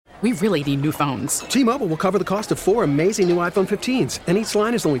We really need new phones. T-Mobile will cover the cost of 4 amazing new iPhone 15s, and each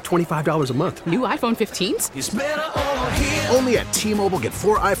line is only $25 a month. New iPhone 15s? It's better over here. Only at T-Mobile, get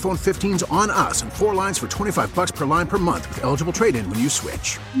 4 iPhone 15s on us and 4 lines for $25 per line per month with eligible trade-in when you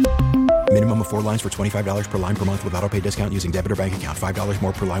switch. Minimum of 4 lines for $25 per line per month with autopay discount using debit or bank account. $5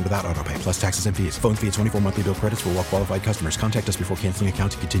 more per line without autopay, plus taxes and fees. Phone fee at 24 monthly bill credits for well-qualified customers. Contact us before canceling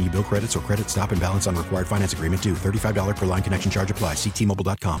account to continue bill credits or credit stop and balance on required finance agreement due. $35 per line connection charge applies. See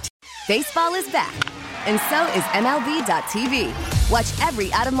T-Mobile.com. Baseball is back, and so is MLB.tv. Watch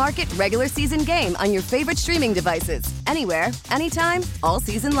every out-of-market regular season game on your favorite streaming devices. Anywhere, anytime, all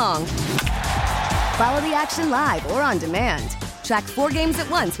season long. Follow the action live or on demand. Track 4 games at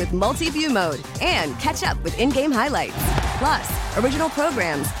once with multi-view mode and catch up with in-game highlights. Plus, original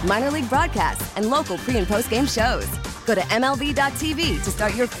programs, minor league broadcasts, and local pre- and post-game shows. Go to MLB.tv to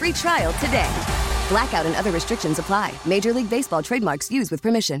start your free trial today. Blackout and other restrictions apply. Major League Baseball trademarks used with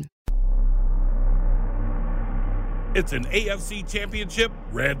permission. It's an AFC Championship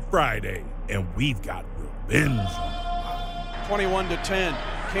Red Friday, and we've got revenge. 21-10,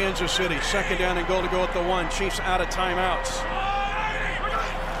 Kansas City, second down and goal to go at the 1. Chiefs out of timeouts.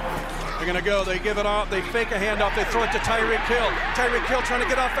 They're going to go. They give it off. They fake a handoff. They throw it to Tyreek Hill. Tyreek Hill trying to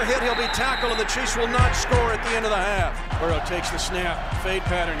get off a hit. He'll be tackled, and the Chiefs will not score at the end of the half. Burrow takes the snap. Fade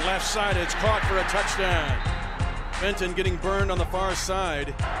pattern. Left side. It's caught for a touchdown. Benton getting burned on the far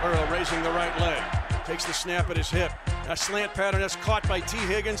side. Burrow raising the right leg. Takes the snap at his hip. A slant pattern that's caught by T.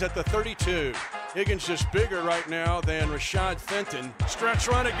 Higgins at the 32. Higgins just bigger right now than Rashad Fenton. Stretch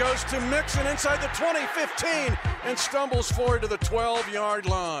run, it goes to Mixon inside the 20-15 and stumbles forward to the 12-yard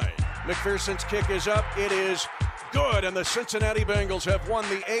line. McPherson's kick is up. It is good, and the Cincinnati Bengals have won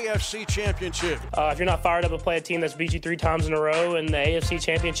the AFC Championship. If you're not fired up to play a team that's beat you 3 times in a row in the AFC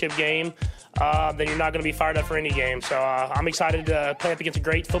Championship game, then you're not going to be fired up for any game. So I'm excited to play up against a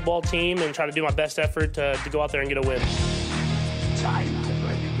great football team and try to do my best effort to go out there and get a win. Time to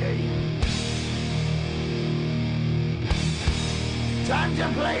play the game. Time to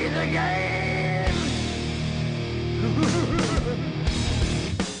play the game.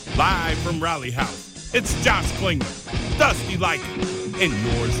 Live from Rally House, it's Josh Klingler, Dusty Likens, and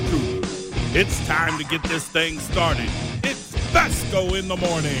yours truly. It's time to get this thing started. It's Fesco in the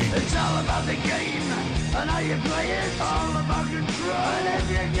morning. It's all about the game, and how you play it, all about control. And if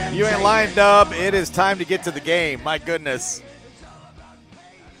you get You ain't lying, Dub. It is time to get to the game. My goodness.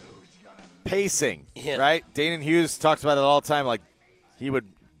 Pacing, right? Danon Hughes talks about it all the time. Like, he would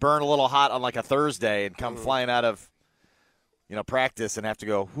burn a little hot on like a Thursday and come flying out of practice and have to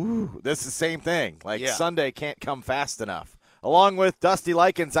go, whoo, this is the same thing. Like, Sunday can't come fast enough. Along with Dusty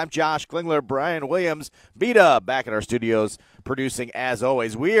Likens, I'm Josh Klingler, Brian Williams, B-Dub, back in our studios producing as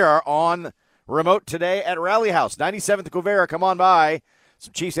always. We are on remote today at Rally House, 97th Guevara. Come on by.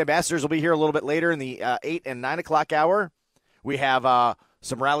 Some Chiefs ambassadors will be here a little bit later in the 8 and 9 o'clock hour. We have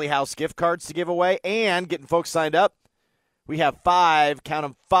some Rally House gift cards to give away and getting folks signed up. We have 5, count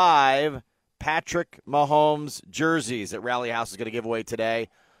them 5, Patrick Mahomes jerseys that Rally House is going to give away today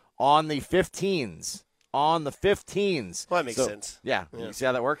on the 15s. On the 15s. Well, that makes sense. Yeah. You see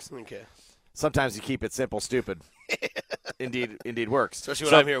how that works? Okay. Sometimes you keep it simple, stupid. Indeed works. Especially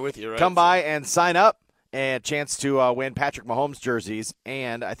when I'm here with you, right? Come by and sign up, and chance to win Patrick Mahomes jerseys.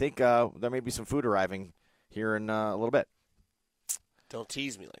 And I think there may be some food arriving here in a little bit. Don't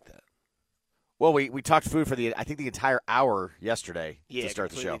tease me like that. Well, we talked food for the entire hour yesterday to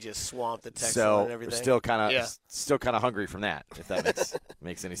start the show. Just swamped the text so and everything. Still kind of hungry from that. If that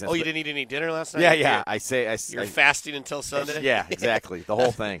makes any sense. Oh, you didn't eat any dinner last night? Yeah. You're fasting until Sunday. Yeah, exactly. The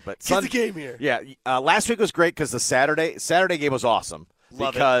whole thing. But Get the game here. Yeah, last week was great because the Saturday game was awesome.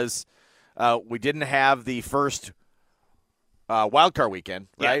 Love because we didn't have the first wild card weekend,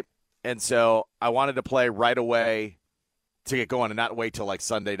 right? Yeah. And so I wanted to play right away to get going and not wait till like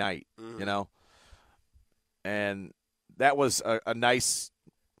Sunday night, And that was a nice,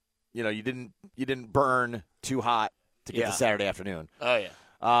 you didn't burn too hot to get to Saturday afternoon. Oh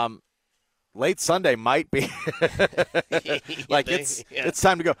yeah. Late Sunday might be like it's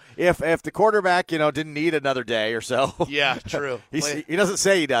time to go. If the quarterback didn't need another day or so. Yeah, true. He doesn't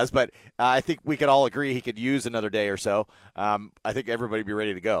say he does, but I think we could all agree he could use another day or so. I think everybody would be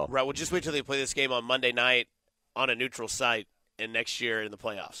ready to go. Right. Well, just wait till they play this game on Monday night on a neutral site. And next year in the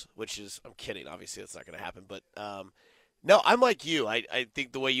playoffs, which is, I'm kidding. Obviously, that's not going to happen. But, no, I'm like you. I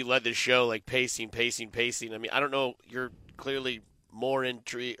think the way you led this show, like pacing. I mean, I don't know. You're clearly more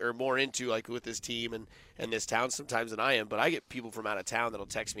into like with this team and this town sometimes than I am. But I get people from out of town that'll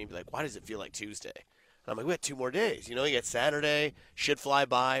text me and be like, why does it feel like Tuesday? And I'm like, we had 2 more days. You get Saturday, shit fly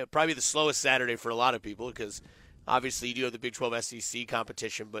by. It'll probably be the slowest Saturday for a lot of people because Obviously, you do have the Big 12 SEC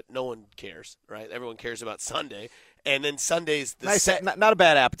competition, but no one cares, right? Everyone cares about Sunday. And then Sunday's not a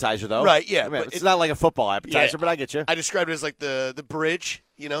bad appetizer, though. Right, yeah. I mean, it's not like a football appetizer, but I get you. I described it as like the bridge.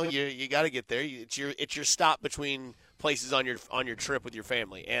 You know, you got to get there. It's your stop between places on your trip with your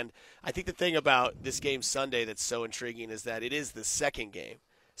family. And I think the thing about this game Sunday that's so intriguing is that it is the second game.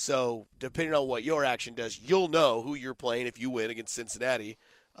 So depending on what your action does, you'll know who you're playing if you win against Cincinnati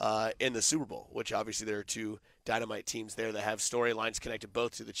in the Super Bowl, which obviously there are two Dynamite teams there that have storylines connected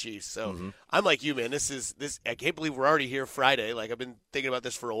both to the Chiefs. So I'm like you, man. This I can't believe we're already here Friday. Like, I've been thinking about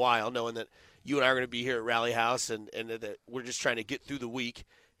this for a while, knowing that you and I are going to be here at Rally House, and that we're just trying to get through the week.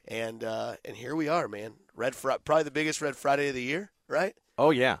 And here we are, man. Probably the biggest Red Friday of the year, right? Oh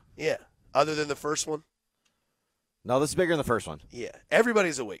yeah, yeah. Other than the first one. No, this is bigger than the first one. Yeah,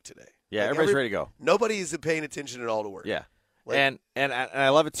 everybody's awake today. Yeah, everybody's ready to go. Nobody's paying attention at all to work. Yeah. And I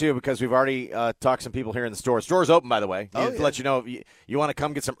love it, too, because we've already talked to some people here in the store. Store's open, by the way. To let you know, if you want to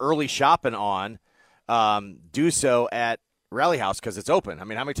come get some early shopping on, do so at Rally House because it's open. I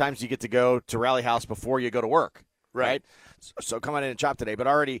mean, how many times do you get to go to Rally House before you go to work, right? So come on in and shop today. But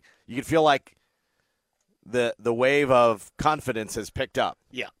already you can feel like the wave of confidence has picked up.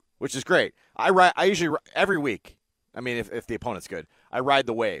 Yeah. Which is great. I usually, every week, I mean, if the opponent's good, I ride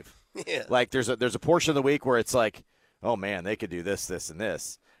the wave. Yeah. Like there's a portion of the week where it's like, oh man, they could do this, this, and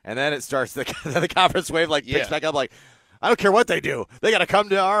this, and then it starts the conference wave picks back up. Like, I don't care what they do, they got to come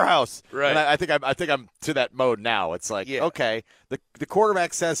to our house. Right. And I think I'm to that mode now. It's like, okay, the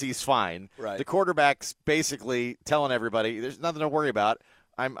quarterback says he's fine. Right. The quarterback's basically telling everybody there's nothing to worry about.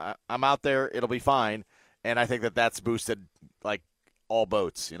 I'm out there, it'll be fine, and I think that's boosted like all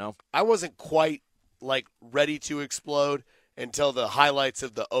boats. You know, I wasn't quite like ready to explode until the highlights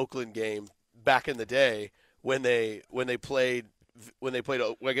of the Oakland game back in the day. When they played,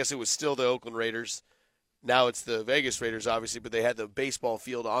 I guess it was still the Oakland Raiders. Now it's the Vegas Raiders, obviously, but they had the baseball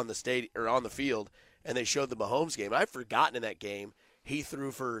field on the field, and they showed the Mahomes game. I've forgotten in that game he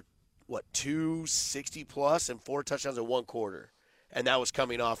threw for 260 plus and 4 touchdowns in one quarter, and that was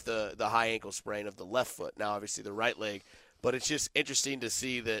coming off the high ankle sprain of the left foot. Now obviously the right leg, but it's just interesting to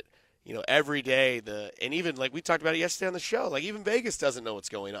see that every day and even like we talked about it yesterday on the show, like even Vegas doesn't know what's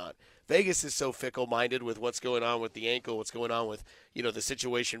going on. Vegas is so fickle-minded with what's going on with the ankle, what's going on with, the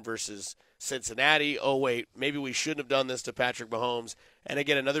situation versus Cincinnati. Oh, wait, maybe we shouldn't have done this to Patrick Mahomes. And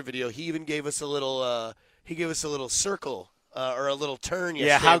again, another video, he even gave us a little circle or a little turn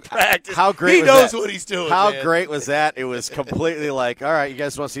yesterday in practice. How great he was knows that? what he's doing, How man. great was that? It was completely like, all right, you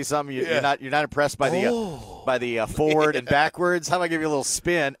guys want to see something? You're not impressed by the forward and backwards? How about I give you a little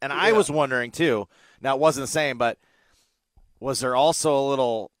spin? And I was wondering, too, now it wasn't the same, but was there also a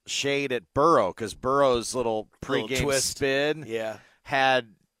little shade at Burrow? Because Burrow's little pregame spin had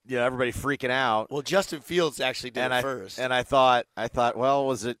everybody freaking out. Well, Justin Fields actually did it first. And I thought, well,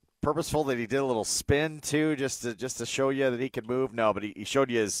 was it purposeful that he did a little spin too, just to show you that he could move? No, but he showed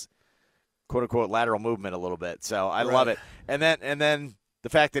you his quote unquote lateral movement a little bit. So I love it. And then the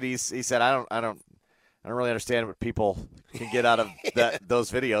fact that he said, I don't really understand what people can get out of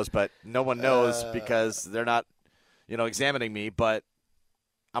those videos, but no one knows because they're not examining me, but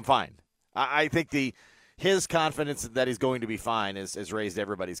I'm fine. I think his confidence that he's going to be fine has raised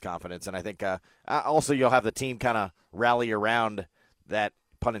everybody's confidence, and I think also you'll have the team kind of rally around that,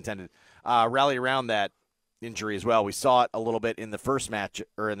 pun intended, rally around that injury as well. We saw it a little bit in the first match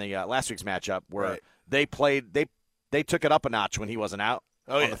or in the last week's matchup where they took it up a notch when he wasn't out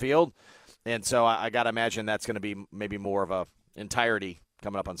on the field, and so I got to imagine that's going to be maybe more of a entirety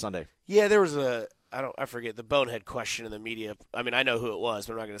coming up on Sunday. Yeah, there was I forget the bonehead question in the media. I mean, I know who it was,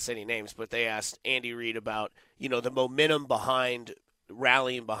 but I'm not going to say any names. But they asked Andy Reid about, the momentum behind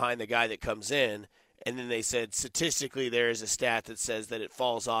rallying behind the guy that comes in. And then they said statistically there is a stat that says that it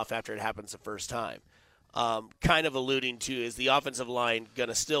falls off after it happens the first time. Kind of alluding to, is the offensive line going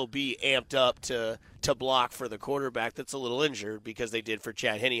to still be amped up to block for the quarterback that's a little injured because they did for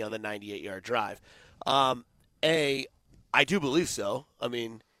Chad Henne on the 98-yard drive? I do believe so. I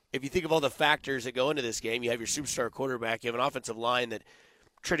mean, if you think of all the factors that go into this game, you have your superstar quarterback, you have an offensive line that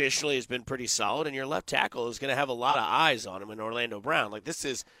traditionally has been pretty solid, and your left tackle is going to have a lot of eyes on him in Orlando Brown. Like, this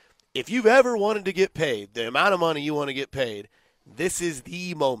is, if you've ever wanted to get paid, the amount of money you want to get paid, this is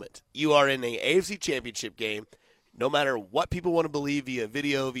the moment. You are in the AFC Championship game, no matter what people want to believe via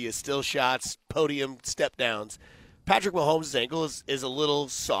video, via still shots, podium, step downs. Patrick Mahomes' ankle is a little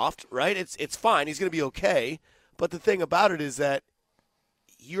soft, right? It's fine. He's going to be okay. But the thing about it is that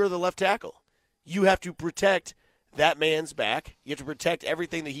you're the left tackle. You have to protect that man's back. You have to protect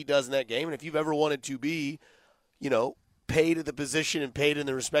everything that he does in that game. And if you've ever wanted to be, paid at the position and paid in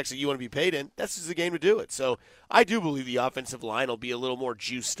the respects that you want to be paid in, this is the game to do it. So I do believe the offensive line will be a little more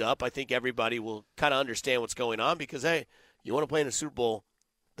juiced up. I think everybody will kind of understand what's going on because, hey, you want to play in a Super Bowl,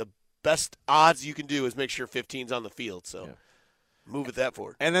 the best odds you can do is make sure 15's on the field. So move with that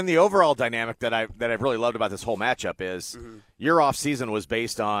forward. And then the overall dynamic that I've really loved about this whole matchup is your offseason was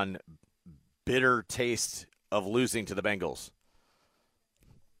based on bitter taste of losing to the Bengals.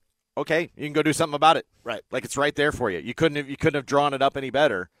 Okay, you can go do something about it. Right. Like it's right there for you. You couldn't have drawn it up any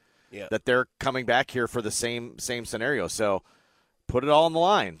better. Yeah. That they're coming back here for the same scenario. So put it all on the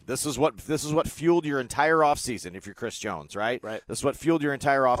line. This is what fueled your entire offseason if you're Chris Jones, right? Right. This is what fueled your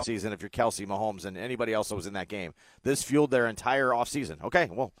entire offseason if you're Kelsey, Mahomes, and anybody else that was in that game. This fueled their entire offseason. Okay,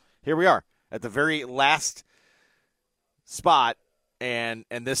 well, here we are at the very last spot, and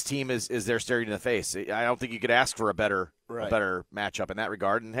this team is there staring in the face. I don't think you could ask for a better matchup in that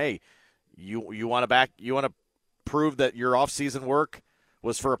regard. And hey, you want to prove that your offseason work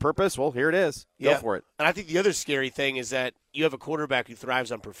was for a purpose? Well, here it is. Go for it. And I think the other scary thing is that you have a quarterback who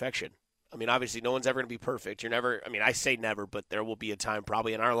thrives on perfection. I mean, obviously, no one's ever going to be perfect. I say never, but there will be a time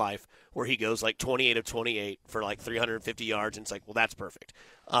probably in our life where he goes like 28 of 28 for like 350 yards, and it's like, well, that's perfect.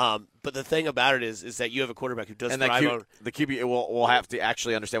 But the thing about it is that you have a quarterback who does thrive on the QB. We'll have to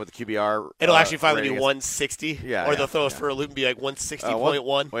actually understand what the QBR. It'll actually finally be 160. Or they'll throw us for a loop and be like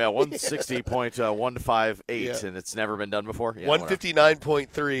 160.1. 160.158, and it's never been done before.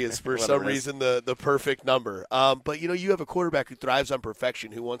 159.3 is for some reason the perfect number. But you have a quarterback who thrives on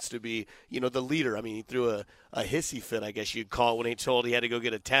perfection, who wants to be the leader. I mean, he threw a hissy fit, I guess you'd call it, when he told he had to go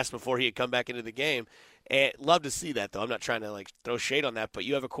get a test before he had come back into the game. And love to see that, though. I'm not trying to throw shade on that, but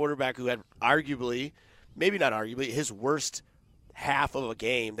you have a quarterback who had arguably, maybe not arguably, his worst half of a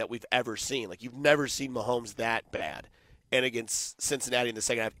game that we've ever seen. Like, you've never seen Mahomes that bad. And against Cincinnati in the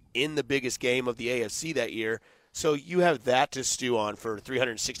second half, in the biggest game of the AFC that year. So you have that to stew on for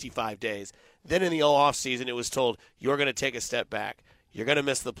 365 days. Then in the offseason, it was told, you're going to take a step back. You're going to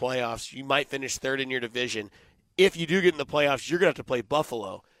miss the playoffs. You might finish third in your division. If you do get in the playoffs, you're going to have to play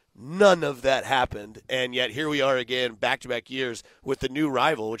Buffalo. None of that happened, and yet here we are again, back-to-back years, with the new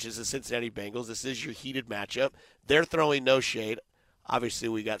rival, which is the Cincinnati Bengals. This is your heated matchup. They're throwing no shade. Obviously,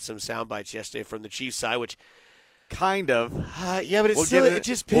 we got some sound bites yesterday from the Chiefs side, which kind of. Yeah, but it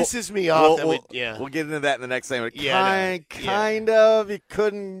just pisses me off. We'll get into that in the next segment. Kind of. You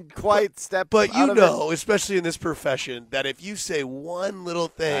couldn't quite step But out of it. Especially in this profession, that if you say one little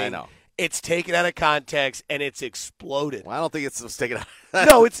thing, I know. It's taken out of context and it's exploded. Well, I don't think it's taken out.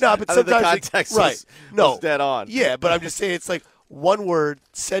 No, it's not. But sometimes the context was dead on. Yeah, but I'm just saying it's like one word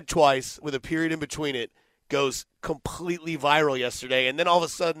said twice with a period in between it goes completely viral yesterday, and then all of a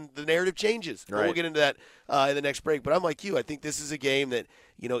sudden the narrative changes. Right. We'll get into that in the next break. But I'm like you. I think this is a game that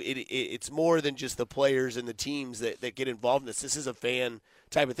it's more than just the players and the teams that get involved in this. This is a fan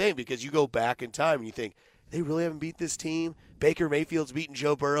type of thing because you go back in time and you think, they really haven't beat this team. Baker Mayfield's beaten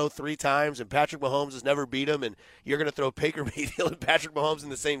Joe Burrow 3 times, and Patrick Mahomes has never beat him. And you're going to throw Baker Mayfield and Patrick Mahomes in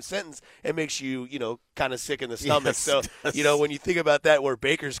the same sentence, it makes you, kind of sick in the stomach. Yes, so, when you think about that, where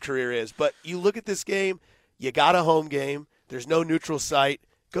Baker's career is. But you look at this game, you got a home game. There's no neutral site.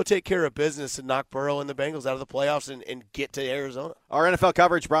 Go take care of business and knock Burrow and the Bengals out of the playoffs and get to Arizona. Our NFL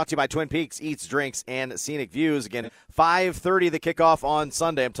coverage brought to you by Twin Peaks Eats, Drinks, and Scenic Views. Again, 5:30 the kickoff on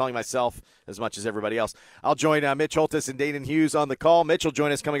Sunday. I'm telling myself as much as everybody else. I'll join Mitch Holthus and Danon Hughes on the call. Mitch will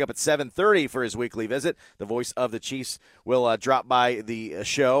join us coming up at 7:30 for his weekly visit. The voice of the Chiefs will drop by the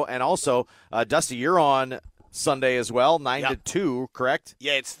show. And also, Dusty, you're on Sunday as well, 9 to 2, correct?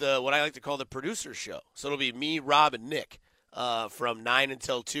 Yeah, it's what I like to call the producer show. So it'll be me, Rob, and Nick. From 9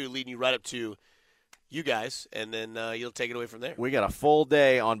 until 2, leading you right up to you guys, and then you'll take it away from there. We got a full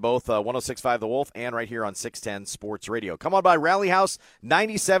day on both 106.5 The Wolf and right here on 610 Sports Radio. Come on by Rally House,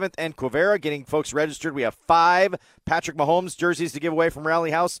 97th and Quivira, getting folks registered. We have 5 Patrick Mahomes jerseys to give away from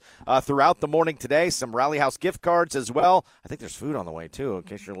Rally House throughout the morning today. Some Rally House gift cards as well. I think there's food on the way, too, in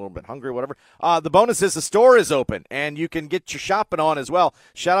case you're a little bit hungry, whatever. The bonus is the store is open, and you can get your shopping on as well.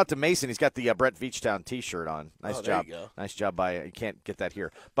 Shout out to Mason. He's got the Brett Veachtown T-shirt on. Nice job. There you go. Nice job by you can't get that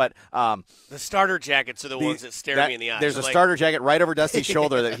here. But the starter jackets are the ones that stare me in the eyes. There's a starter jacket right over Dusty's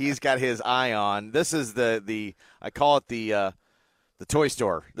shoulder that he's got his eye on. This is the I call it the toy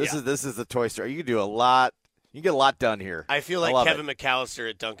store. This is the toy store. You can do a lot. You get a lot done here. I feel like Kevin McAllister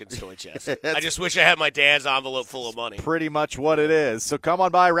at Duncan's Toy Chest. I just wish I had my dad's envelope full of money. Pretty much what it is. So come on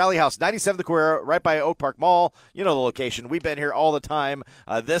by Rally House, 97th the Quivira, right by Oak Park Mall. You know the location. We've been here all the time.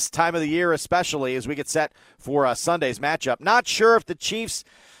 This time of the year especially as we get set for Sunday's matchup. Not sure if the Chiefs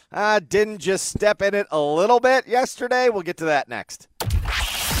didn't just step in it a little bit yesterday. We'll get to that next.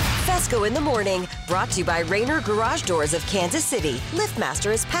 Fesco in the Morning, brought to you by Rainer Garage Doors of Kansas City.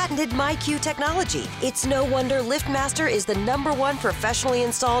 LiftMaster has patented MyQ technology. It's no wonder LiftMaster is the #1 professionally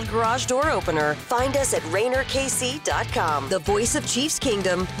installed garage door opener. Find us at RainerKC.com. The voice of Chiefs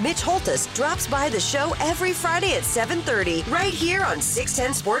Kingdom, Mitch Holthus, drops by the show every Friday at 7:30, right here on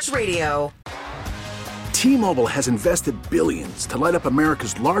 610 Sports Radio. T-Mobile has invested billions to light up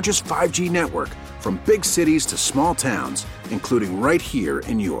America's largest 5G network, from big cities to small towns, including right here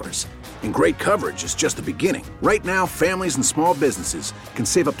in yours. And great coverage is just the beginning. Right now, families and small businesses can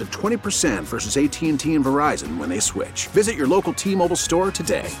save up to 20% versus AT&T and Verizon when they switch. Visit your local T-Mobile store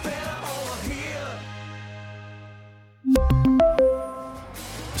today.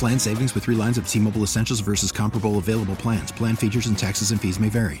 Plan savings with 3 lines of T-Mobile Essentials versus comparable available plans. Plan features and taxes and fees may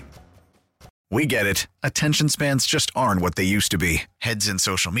vary. We get it. Attention spans just aren't what they used to be. Heads in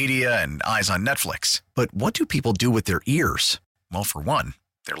social media and eyes on Netflix. But what do people do with their ears? Well, for one,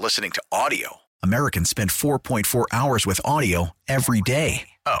 they're listening to audio. Americans spend 4.4 hours with audio every day.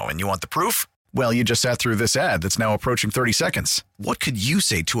 Oh, and you want the proof? Well, you just sat through this ad that's now approaching 30 seconds. What could you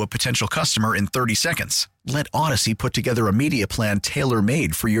say to a potential customer in 30 seconds? Let Odyssey put together a media plan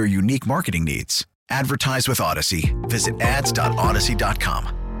tailor-made for your unique marketing needs. Advertise with Odyssey. Visit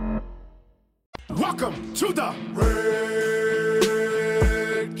ads.odyssey.com. Welcome to the Red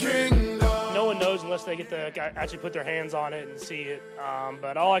Kingdom. No one knows unless they get to actually put their hands on it and see it.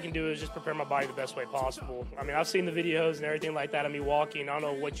 But all I can do is just prepare my body the best way possible. I mean, I've seen the videos and everything like that of me walking. I don't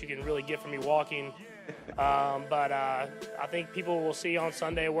know what you can really get from me walking. But I think people will see on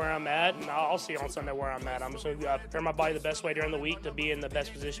Sunday where I'm at, and I'll see on Sunday where I'm at. I'm just going to prepare my body the best way during the week to be in the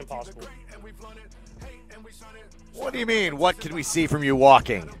best position possible. What do you mean, what can we see from you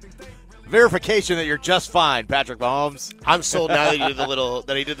walking? Verification that you're just fine, Patrick Mahomes. I'm sold now that he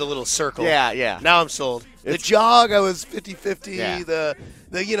did the little circle. Yeah. Now I'm sold. The jog, I was 50-50. Yeah. The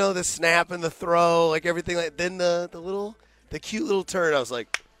snap and the throw, like everything. Like then the cute little turn. I was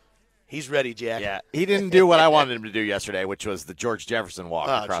like, he's ready, Jack. Yeah. He didn't do what I wanted him to do yesterday, which was the George Jefferson walk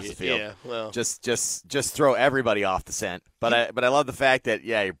across the field. Yeah. Well, just throw everybody off the scent. But I love the fact that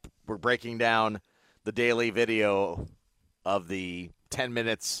we're breaking down the daily video of the 10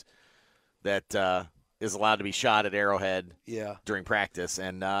 minutes that is allowed to be shot at Arrowhead during practice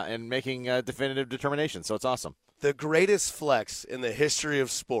and making a definitive determination. So it's awesome. The greatest flex in the history of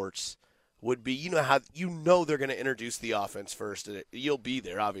sports would be, they're going to introduce the offense first, and you'll be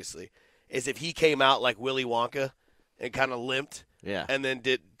there, obviously, is if he came out like Willy Wonka and kind of limped. Yeah, and then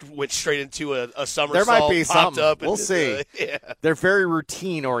went straight into a somersault. There might be popped something. Up we'll see. They're very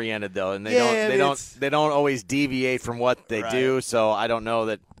routine oriented though, and they don't always deviate from what they do. So I don't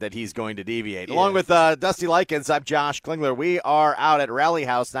know that he's going to deviate. Yeah. Along with Dusty Likens, I'm Josh Klingler. We are out at Rally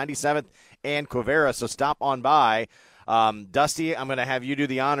House, 97th and Quivira. So stop on by. Dusty, I'm going to have you do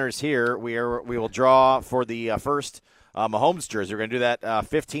the honors here. We will draw for the first Mahomes jersey. We're going to do that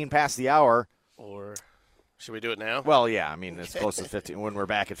 15 past the hour. Or should we do it now? Well, yeah. I mean, it's close to 15. When we're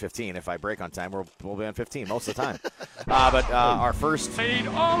back at 15, if I break on time, we'll be on 15 most of the time. But our first. I need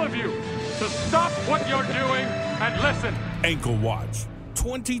all of you to stop what you're doing and listen. Ankle Watch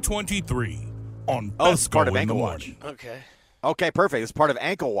 2023 on it's part of Ankle Watch. Okay, perfect. It's part of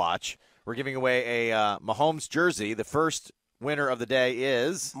Ankle Watch. We're giving away a Mahomes jersey. The first winner of the day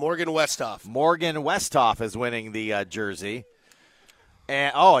is Morgan Westhoff. Morgan Westhoff is winning the jersey.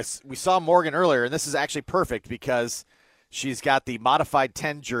 And we saw Morgan earlier, and this is actually perfect because she's got the modified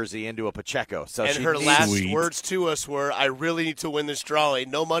 10 jersey into a Pacheco. So and her last words to us were, "I really need to win this drawing.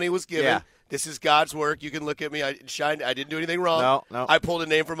 No money was given. Yeah. This is God's work. You can look at me. I didn't do anything wrong. No. I pulled a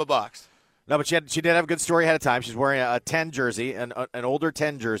name from a box." No, but she did have a good story ahead of time. She's wearing a 10 jersey, an older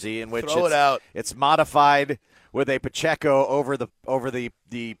 10 jersey, in which it's modified with a Pacheco over the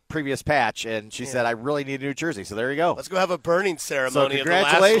previous patch, and she said, "I really need a new jersey." So there you go. Let's go have a burning ceremony. So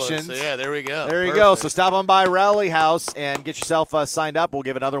congratulations! Of the last one. So there we go. There you go. So stop on by Rally House and get yourself signed up. We'll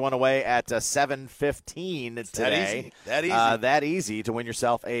give another one away at 7:15 today. That easy to win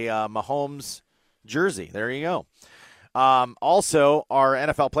yourself a Mahomes jersey. There you go. Also, our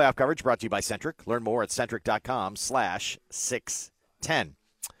NFL playoff coverage brought to you by Centric. Learn more at centric.com/610.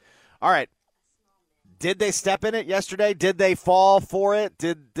 All right. Did they step in it yesterday? Did they fall for it?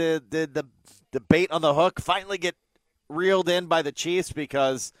 Did the bait on the hook finally get reeled in by the Chiefs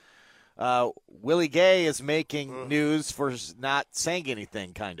because Willie Gay is making news for not saying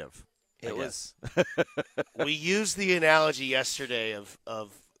anything, kind of? We used the analogy yesterday of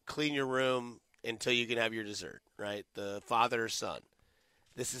clean your room until you can have your dessert, right? The father or son.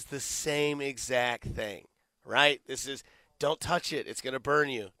 This is the same exact thing, right? This is, don't touch it, it's going to burn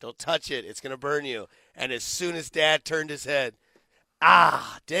you. Don't touch it, it's going to burn you. And as soon as Dad turned his head,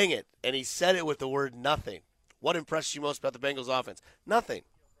 Dang it. And he said it with the word nothing. What impressed you most about the Bengals offense? Nothing.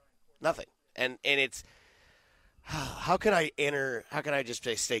 And it's how can I just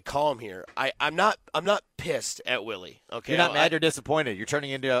stay calm here? I'm not pissed at Willie. Okay. You're not mad, you're disappointed. You're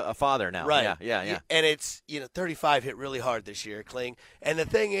turning into a father now. Right. Yeah. And it's 35 hit really hard this year, Kling. And the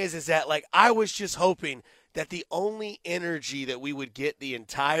thing is that like I was just hoping that the only energy that we would get the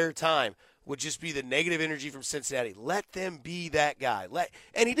entire time would just be the negative energy from Cincinnati. Let them be that guy.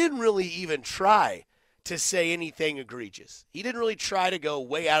 And he didn't really even try to say anything egregious. He didn't really try to go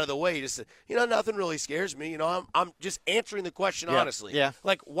way out of the way. He just said, nothing really scares me. I'm just answering the question honestly. Yeah.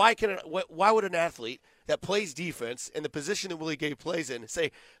 Like, why would an athlete that plays defense in the position that Willie Gay plays in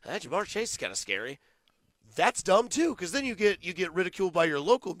say, Jamar Chase is kind of scary? That's dumb too, because then you get ridiculed by your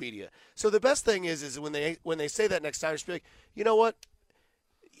local media. So the best thing is when they say that next time, just be like, you know what?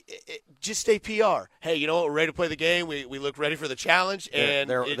 Just stay PR. Hey, you know what? We're ready to play the game. We look ready for the challenge, and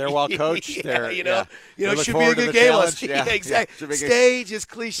they're well coached. It look should be a good game. Exactly. Yeah, Stage is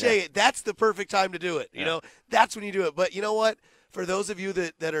cliche. Yeah. That's the perfect time to do it. That's when you do it. But you know what? For those of you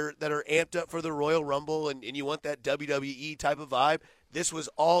that are amped up for the Royal Rumble and you want that WWE type of vibe, this was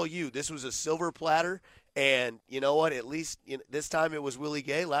all you. This was a silver platter, and you know what? At least this time it was Willie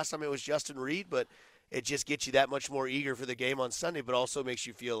Gay. Last time it was Justin Reed, but it just gets you that much more eager for the game on Sunday, but also makes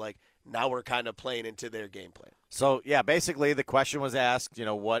you feel like now we're kind of playing into their game plan. So, yeah, basically the question was asked,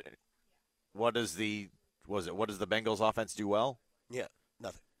 what does the Bengals offense do well? Yeah,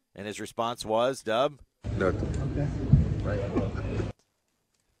 nothing. And his response was, Dub? Nothing.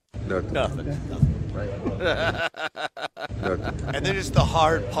 Nothing. Nothing. And then just the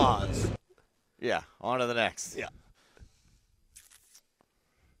hard pause. Yeah, on to the next. Yeah.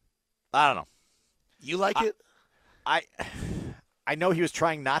 I don't know. You like it? I know he was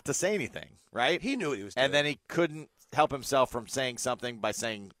trying not to say anything, right? He knew what he was doing. And then he couldn't help himself from saying something by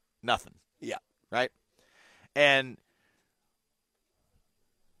saying nothing. Yeah. Right? And,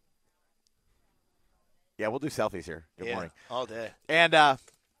 yeah, we'll do selfies here. Good morning. All day. And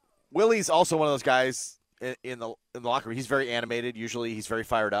Willie's also one of those guys in the locker room. He's very animated. Usually he's very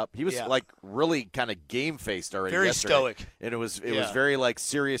fired up. He was really kind of game-faced already very yesterday. Stoic. And it was very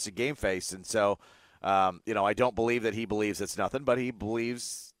serious and game-faced. And so I don't believe that he believes it's nothing, but he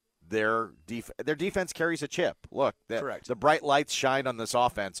believes their defense carries a chip. Look, correct. The bright lights shine on this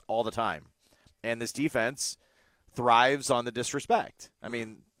offense all the time, and this defense thrives on the disrespect. I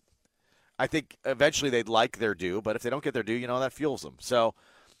mean, I think eventually they'd like their due, but if they don't get their due, that fuels them. So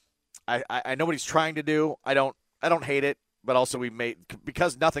I know what he's trying to do. I don't hate it, but also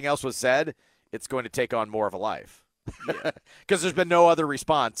because nothing else was said, it's going to take on more of a life because there's been no other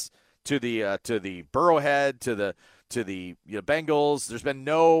response to the Burrowhead, to the Bengals. There's been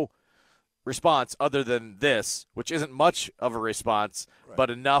no response other than this, which isn't much of a response, but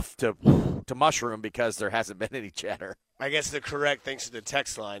enough to mushroom because there hasn't been any chatter. I guess the correct, thanks to the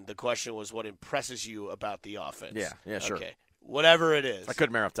text line, the question was what impresses you about the offense. Yeah, sure. Okay, whatever it is. I couldn't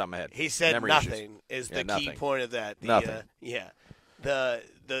remember off the top of my head. He said Memory nothing issues. is the key point of that. Nothing.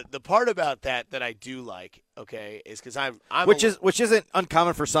 The part about that I do like, okay, is because I'm which isn't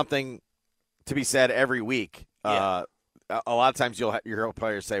uncommon for something to be said every week. Yeah. A lot of times you'll hear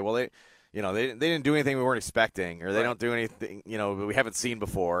players say, "Well, they didn't do anything we weren't expecting, or they don't do anything we haven't seen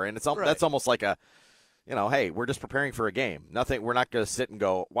before," and that's almost like a, hey, we're just preparing for a game. Nothing. We're not going to sit and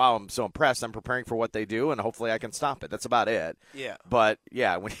go, "Wow, I'm so impressed." I'm preparing for what they do, and hopefully I can stop it. That's about it. Yeah. But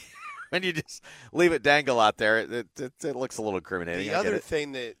yeah, when you just leave it dangle out there, it looks a little incriminating. The other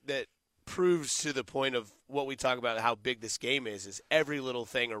thing that proves to the point of what we talk about how big this game is every little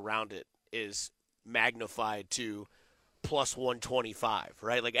thing around it is magnified to plus 125,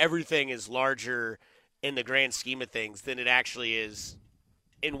 right? Like everything is larger in the grand scheme of things than it actually is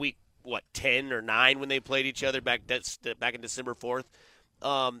in week 10 or 9 when they played each other back in December 4th.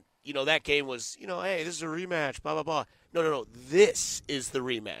 That game was, hey, this is a rematch, blah, blah, blah. No. This is the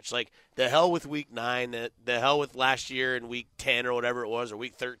rematch. Like, the hell with week 9, the hell with last year in week 10 or whatever it was, or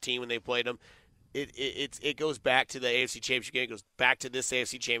week 13 when they played them. It goes back to the AFC Championship game. It goes back to this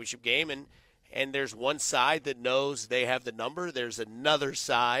AFC Championship game. And there's one side that knows they have the number. There's another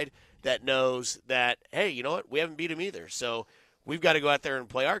side that knows that, hey, you know what? We haven't beat them either. So we've got to go out there and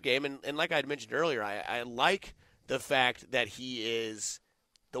play our game. And like I had mentioned earlier, I like the fact that he is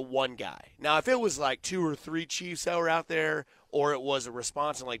the one guy. Now, if it was like 2 or 3 Chiefs that were out there, or it was a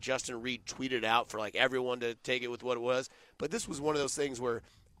response and like Justin Reed tweeted out for like everyone to take it with what it was, but this was one of those things where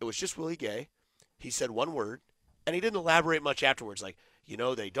it was just Willie Gay. He said one word, and he didn't elaborate much afterwards. Like,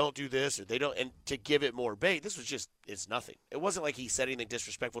 they don't do this or they don't, and to give it more bait, this was just, it's nothing. It wasn't like he said anything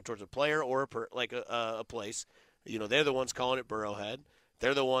disrespectful towards a player or a place. They're the ones calling it Burrowhead.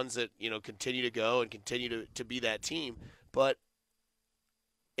 They're the ones that, continue to go and continue to be that team. But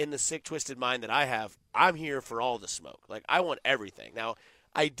in the sick, twisted mind that I have, I'm here for all the smoke. Like, I want everything. Now,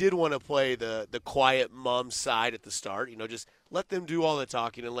 I did want to play the quiet mom side at the start. Just let them do all the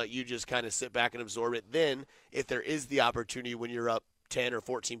talking and let you just kind of sit back and absorb it. Then, if there is the opportunity when you're up 10 or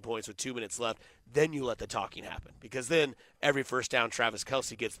 14 points with 2 minutes left, then you let the talking happen. Because then every first down Travis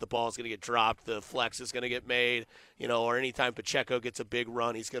Kelce gets, the ball is going to get dropped, the flex is going to get made, or anytime Pacheco gets a big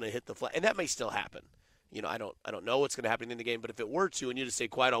run, he's going to hit the flex. And that may still happen. I don't know what's going to happen in the game, but if it were to, and you just stay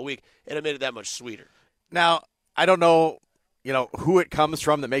quiet all week, it made it that much sweeter. Now, I don't know, who it comes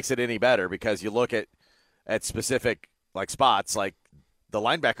from that makes it any better, because you look at specific spots, like the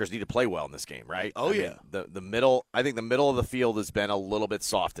linebackers need to play well in this game, right? Oh, yeah. The middle, I think the middle of the field has been a little bit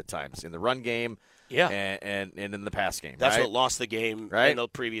soft at times in the run game, yeah, and in the pass game. That's right? what lost the game right? in the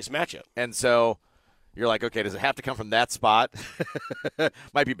previous matchup. And so you're like, okay, does it have to come from that spot?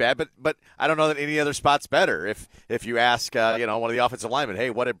 Might be bad, but I don't know that any other spot's better. If you ask, one of the offensive linemen, hey,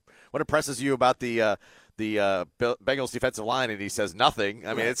 what impresses you about the Bengals defensive line, and he says nothing.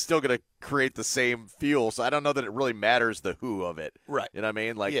 I mean, it's still going to create the same feel. So I don't know that it really matters the who of it. Right. You know what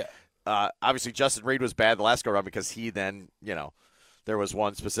I mean? Obviously Justin Reed was bad the last go around because he then, there was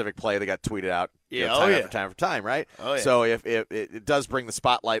one specific play that got tweeted out time after time, right? Oh, yeah. So if it does bring the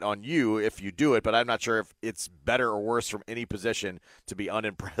spotlight on you if you do it, but I'm not sure if it's better or worse from any position to be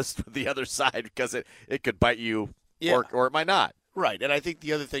unimpressed with the other side, because it could bite you or it might not. Right. And I think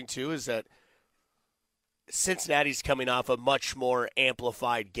the other thing, too, is that Cincinnati's coming off a much more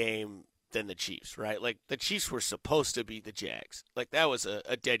amplified game than the Chiefs, right? Like, the Chiefs were supposed to beat the Jags. Like, that was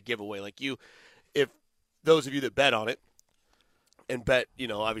a dead giveaway. Like, if those of you that bet on it, and bet,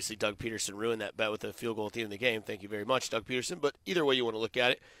 obviously Doug Peterson ruined that bet with a field goal at the end of the game. Thank you very much, Doug Peterson. But either way you want to look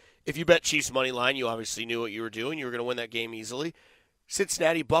at it, if you bet Chiefs money line, you obviously knew what you were doing. You were going to win that game easily.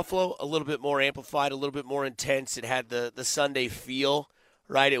 Cincinnati, Buffalo, a little bit more amplified, a little bit more intense. It had the Sunday feel,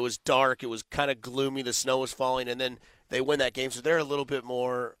 right? It was dark. It was kind of gloomy. The snow was falling, and then they win that game. So they're a little bit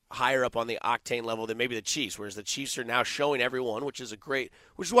more higher up on the octane level than maybe the Chiefs, whereas the Chiefs are now showing everyone, which is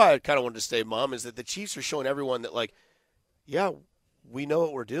why I kind of wanted to stay mum, is that the Chiefs are showing everyone that, like, yeah, we know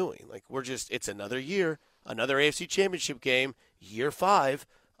what we're doing. Like, it's another year, another AFC Championship game, year 5.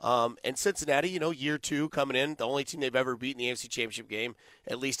 And Cincinnati, year 2 coming in, the only team they've ever beaten in the AFC Championship game,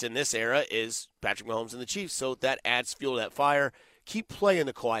 at least in this era, is Patrick Mahomes and the Chiefs. So that adds fuel to that fire. Keep playing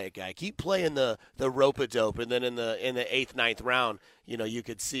the quiet guy. Keep playing the rope-a-dope. And then in the 8th, 9th round, you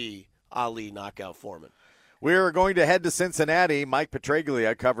could see Ali knock out Foreman. We're going to head to Cincinnati. Mike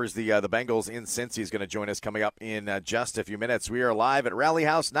Petraglia covers the Bengals in Cincy. He's going to join us coming up in just a few minutes. We are live at Rally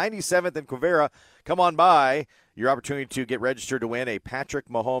House 97th and Quivira. Come on by. Your opportunity to get registered to win a Patrick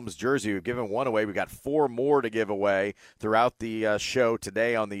Mahomes jersey. We've given one away. We've got 4 more to give away throughout the show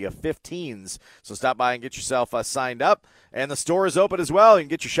today on the 15s. So stop by and get yourself signed up. And the store is open as well. You can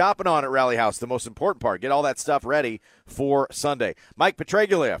get your shopping on at Rally House, the most important part. Get all that stuff ready for Sunday. Mike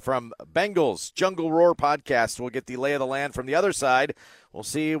Petraglia from Bengals Jungle Roar podcast will get the lay of the land from the other side. We'll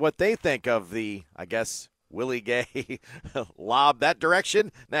see what they think of the, Willie Gay lob that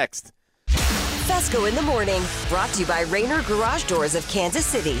direction next. Fesco in the Morning, brought to you by Rainer Garage Doors of Kansas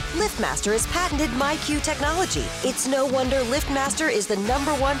City. LiftMaster has patented MyQ technology. It's no wonder LiftMaster is the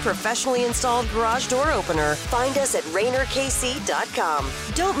 #1 professionally installed garage door opener. Find us at RainerKC.com.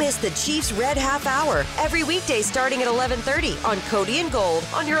 Don't miss the Chiefs Red Half Hour every weekday starting at 11:30 on Cody and Gold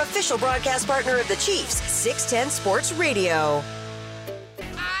on your official broadcast partner of the Chiefs, 610 Sports Radio.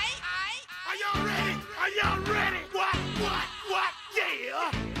 Are y'all ready? Are y'all ready? What?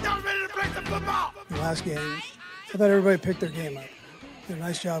 Yeah! Y'all ready to play some football? The last game, I thought everybody picked their game up. Did a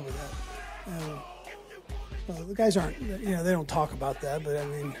nice job with that. And, well, the guys aren't, they don't talk about that, but I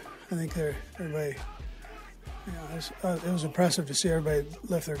think everybody, it was impressive to see everybody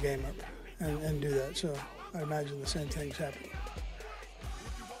lift their game up and do that. So I imagine the same thing's happening.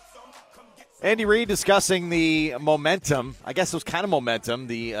 Andy Reid discussing the momentum. I guess it was kind of momentum.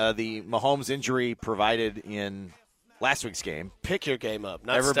 The Mahomes injury provided in last week's game. Pick your game up,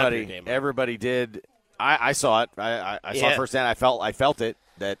 not step your game up. Everybody did. I saw it. I saw it firsthand. I felt it,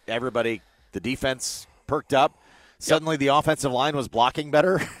 that everybody, the defense perked up. Suddenly the offensive line was blocking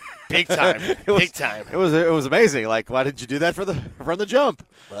better. Big time. Big time. It was amazing. Like, why didn't you do that from the jump?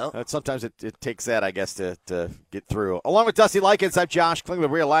 Well, sometimes it takes that, I guess, to get through. Along with Dusty Likens, I'm Josh Klingman.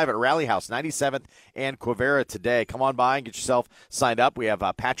 We're live at Rally House 97th and Quivira today. Come on by and get yourself signed up. We have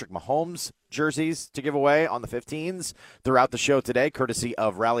Patrick Mahomes jerseys to give away on the 15s throughout the show today, courtesy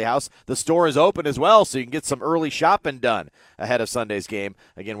of Rally House. The store is open as well, so you can get some early shopping done ahead of Sunday's game.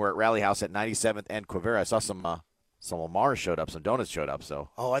 Again, we're at Rally House at 97th and Quivira. I saw some Some Lamar showed up. Some donuts showed up. So.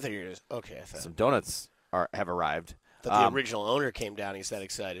 Oh, I thought you were just okay. I thought some donuts have arrived. the original owner came down. He's that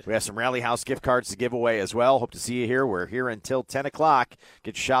excited. We have some Rally House gift cards to give away as well. Hope to see you here. We're here until 10 o'clock.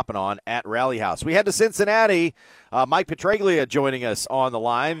 Get shopping on at Rally House. We head to Cincinnati. Mike Petraglia joining us on the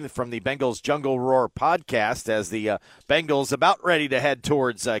line from the Bengals Jungle Roar podcast as the Bengals about ready to head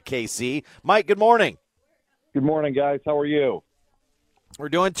towards KC. Mike, good morning. Good morning, guys. How are you? We're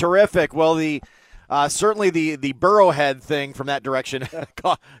doing terrific. Well, certainly the Burrowhead thing from that direction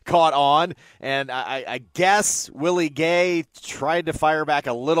caught on, and I guess Willie Gay tried to fire back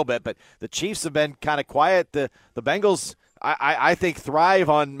a little bit, but the Chiefs have been kind of quiet. The Bengals, I think, thrive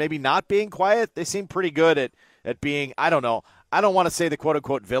on maybe not being quiet. They seem pretty good at being, I don't know, I don't want to say the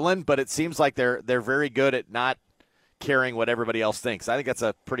quote-unquote villain, but it seems like they're very good at not caring what everybody else thinks. I think that's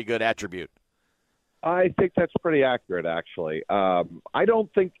a pretty good attribute. I think that's pretty accurate, actually. I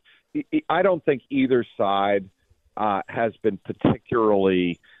don't think either side has been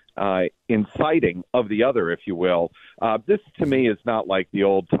particularly inciting of the other, if you will. This, to me, is not like the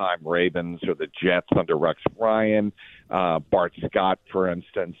old-time Ravens or the Jets under Rex Ryan, Bart Scott, for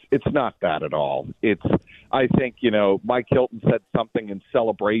instance. It's not that at all. I think, Mike Hilton said something in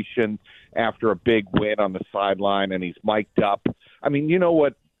celebration after a big win on the sideline, and he's mic'd up. I mean, you know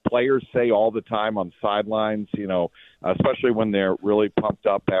what players say all the time on sidelines, especially when they're really pumped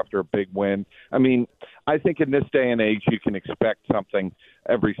up after a big win. I mean, I think in this day and age, you can expect something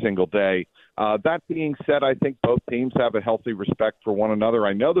every single day. That being said, I think both teams have a healthy respect for one another.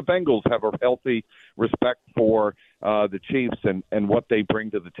 I know the Bengals have a healthy respect for the Chiefs and what they bring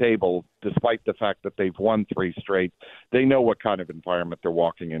to the table, despite the fact that they've won 3 straight. They know what kind of environment they're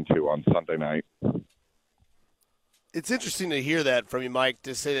walking into on Sunday night. It's interesting to hear that from you, Mike,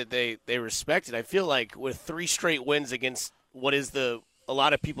 to say that they respect it. I feel like with 3 straight wins against what is a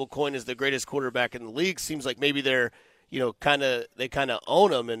lot of people coin as the greatest quarterback in the league, seems like maybe they're, they kind of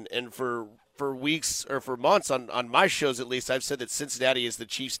own them. And for weeks or for months on my shows, at least, I've said that Cincinnati is the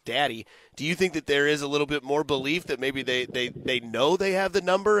Chiefs' daddy. Do you think that there is a little bit more belief that maybe they know they have the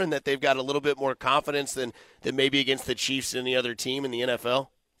number and that they've got a little bit more confidence than maybe against the Chiefs and the other team in the NFL?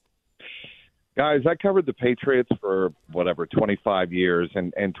 Guys, I covered the Patriots for, 25 years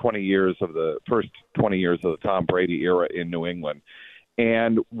and 20 years of the first 20 years of the Tom Brady era in New England.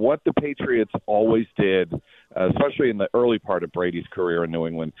 And what the Patriots always did, especially in the early part of Brady's career in New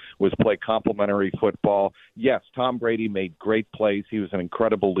England, was play complementary football. Yes, Tom Brady made great plays. He was an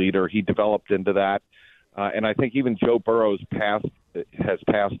incredible leader. He developed into that. And I think even Joe Burrow has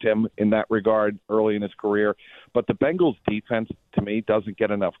passed him in that regard early in his career. But the Bengals defense, to me, doesn't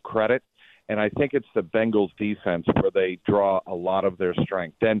get enough credit. And I think it's the Bengals defense where they draw a lot of their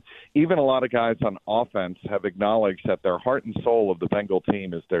strength. And even a lot of guys on offense have acknowledged that their heart and soul of the Bengal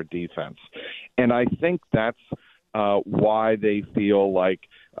team is their defense. And I think that's why they feel like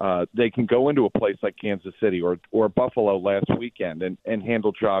they can go into a place like Kansas City or Buffalo last weekend and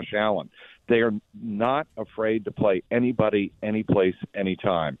handle Josh Allen. They are not afraid to play anybody, any place,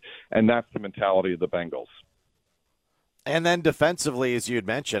 anytime. And that's the mentality of the Bengals. And then defensively, as you had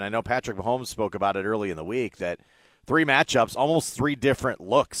mentioned, I know Patrick Mahomes spoke about it early in the week, that 3 matchups, almost 3 different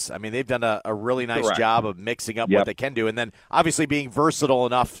looks. I mean, they've done a really nice job of mixing up what they can do, and then obviously being versatile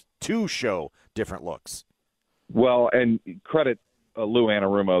enough to show different looks. Well, and credit Lou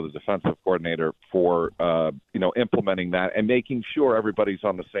Anarumo, the defensive coordinator, for implementing that and making sure everybody's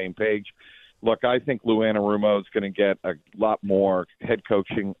on the same page. Look, I think Lou Anarumo is going to get a lot more head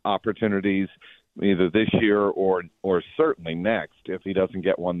coaching opportunities either this year or certainly next if he doesn't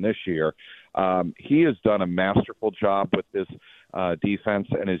get one this year. He has done a masterful job with this defense,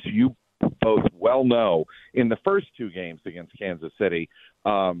 and as you both well know, in the first 2 games against Kansas City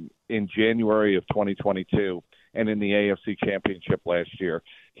in January of 2022 and in the AFC Championship last year,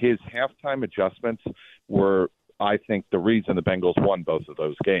 his halftime adjustments were, I think, the reason the Bengals won both of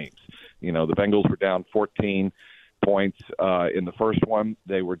those games. The Bengals were down 14 points in the first one.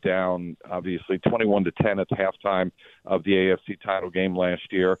 They were down, obviously, 21-10 at the halftime of the AFC title game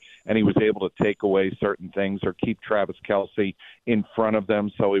last year, and he was able to take away certain things or keep Travis Kelce in front of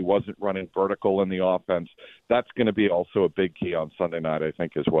them so he wasn't running vertical in the offense. That's going to be also a big key on Sunday night, I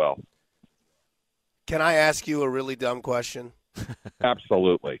think, as well. Can I ask you a really dumb question?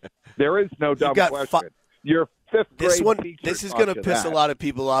 Absolutely. There is no dumb question. You're fifth grade. This is going to piss a lot of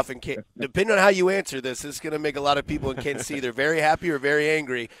people off, and depending on how you answer this is going to make a lot of people in Kansas City either very happy or very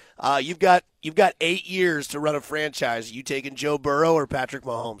angry. You've got 8 years to run a franchise. You taking Joe Burrow or Patrick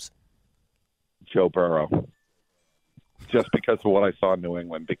Mahomes? Joe Burrow, just because of what I saw in New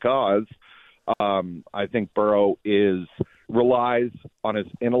England. Because I think Burrow relies on his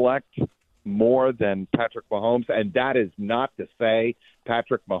intellect more than Patrick Mahomes, and that is not to say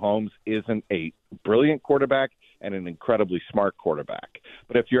Patrick Mahomes isn't a brilliant quarterback and an incredibly smart quarterback.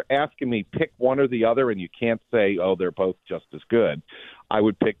 But if you're asking me pick one or the other and you can't say, oh, they're both just as good, I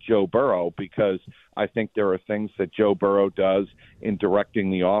would pick Joe Burrow because I think there are things that Joe Burrow does in directing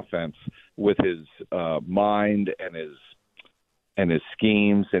the offense with his mind and his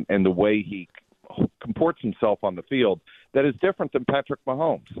schemes and the way he comports himself on the field that is different than Patrick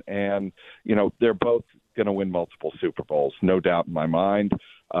Mahomes. And, they're both going to win multiple Super Bowls, no doubt in my mind.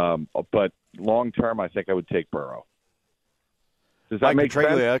 But long term, I think I would take Burrow. Does that make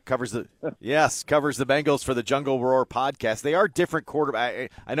sense? covers the Bengals for the Jungle Roar podcast. They are different quarterbacks.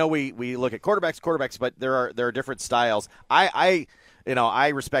 I know we look at quarterbacks, but there are different styles. I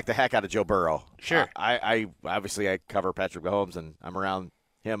respect the heck out of Joe Burrow. Sure. I obviously I cover Patrick Mahomes and I'm around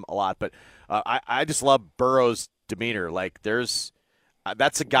him a lot, but I just love Burrow's demeanor. Like that's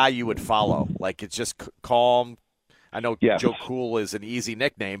a guy you would follow. Like it's just calm. I know Joe Cool is an easy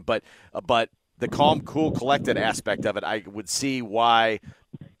nickname, but the calm, cool, collected aspect of it, I would see why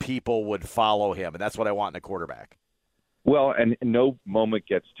people would follow him, and that's what I want in a quarterback. Well, and no moment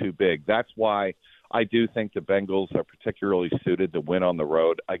gets too big. That's why I do think the Bengals are particularly suited to win on the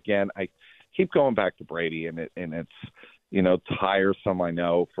road. Again, I keep going back to Brady, and it's tiresome, I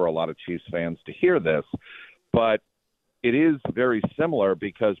know, for a lot of Chiefs fans to hear this, but it is very similar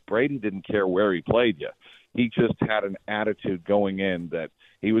because Brady didn't care where he played you. He just had an attitude going in that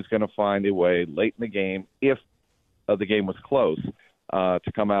he was going to find a way late in the game, if the game was close,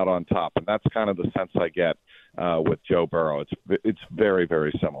 to come out on top. And that's kind of the sense I get with Joe Burrow. It's very,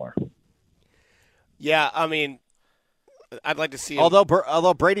 very similar. Yeah, I mean, I'd like to see him.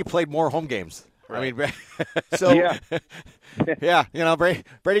 Although Brady played more home games. Right. I mean, so yeah,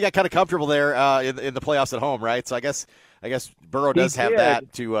 Brady got kind of comfortable there in the playoffs at home, right? So I guess Burrow does have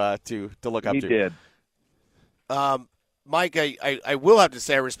that to look up to. He did. Mike, I will have to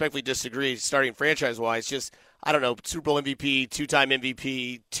say I respectfully disagree starting franchise-wise. Just, I don't know, Super Bowl MVP, 2-time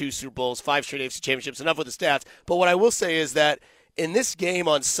MVP, 2 Super Bowls, 5 straight AFC championships, enough with the stats. But what I will say is that in this game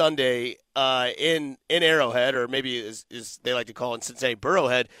on Sunday in Arrowhead, or maybe as they like to call it in Cincinnati,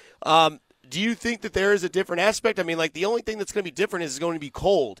 Burrowhead, do you think that there is a different aspect? I mean, like, the only thing that's going to be different is it's going to be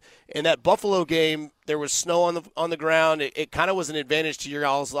cold. In that Buffalo game, there was snow on the ground. It kind of was an advantage to your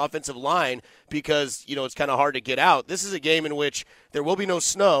all's offensive line because, it's kind of hard to get out. This is a game in which there will be no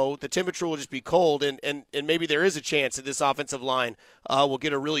snow. The temperature will just be cold, and maybe there is a chance that this offensive line will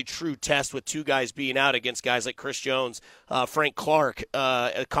get a really true test with 2 guys being out against guys like Chris Jones, Frank Clark,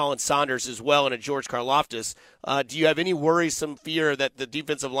 Colin Saunders as well, and a George Karlaftis. Do you have any worrisome fear that the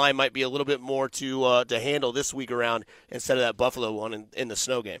defensive line might be a little bit more to handle this week around instead of that Buffalo one in the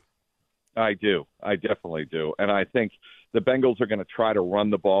snow game? I do. I definitely do. And I think the Bengals are going to try to run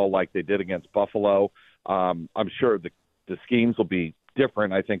the ball like they did against Buffalo. I'm sure the schemes will be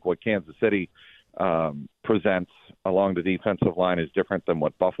different. I think what Kansas City presents along the defensive line is different than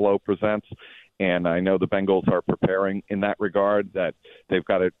what Buffalo presents. And I know the Bengals are preparing in that regard, that they've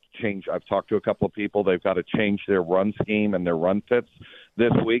got to change. I've talked to a couple of people. They've got to change their run scheme and their run fits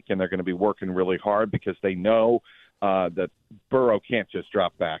this week, and they're going to be working really hard because they know that Burrow can't just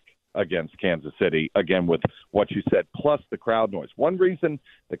drop back against Kansas City, again, with what you said, plus the crowd noise. One reason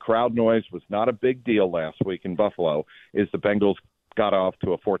the crowd noise was not a big deal last week in Buffalo is the Bengals got off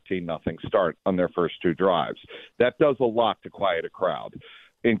to a 14-0 start on their first 2 drives. That does a lot to quiet a crowd.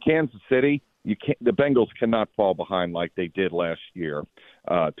 In Kansas City, the Bengals cannot fall behind like they did last year,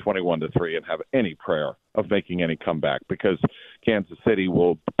 21-3, and have any prayer of making any comeback because Kansas City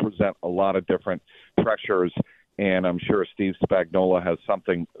will present a lot of different pressures. And I'm sure Steve Spagnuolo has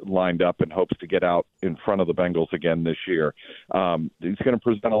something lined up and hopes to get out in front of the Bengals again this year. He's going to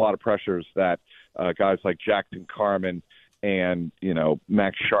present a lot of pressures that guys like Jackson Carman and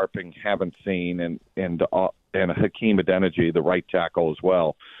Max Sharping haven't seen, and Hakeem Adeniji, the right tackle as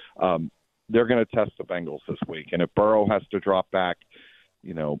well. They're going to test the Bengals this week, and if Burrow has to drop back,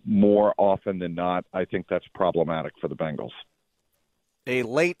 more often than not, I think that's problematic for the Bengals. A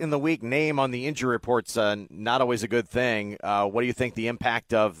late in the week name on the injury report's not always a good thing. What do you think the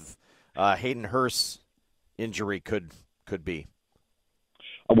impact of Hayden Hurst's injury could be?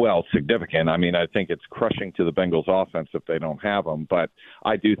 Well, significant. I mean, I think it's crushing to the Bengals offense if they don't have him, but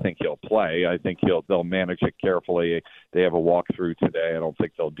I do think he'll play. I think they'll manage it carefully. They have a walkthrough today. I don't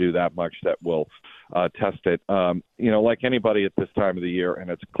think they'll do that much that will test it. Like anybody at this time of the year, and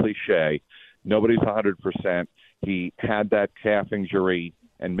it's cliche, nobody's 100%. He had that calf injury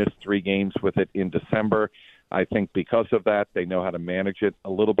and missed 3 games with it in December. I think because of that, they know how to manage it a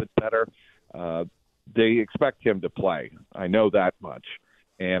little bit better. They expect him to play. I know that much.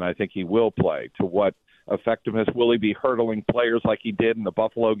 and I think he will play. To what effectiveness? Will he be hurdling players like he did in the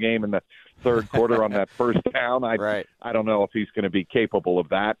Buffalo game in the third quarter on that first down? I don't know if he's going to be capable of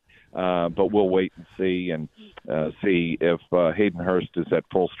that, but we'll wait and see, and see if Hayden Hurst is at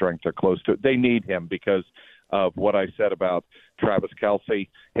full strength or close to it. They need him because of what I said about Travis Kelce.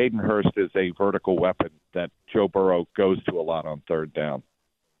 Hayden Hurst is a vertical weapon that Joe Burrow goes to a lot on third down.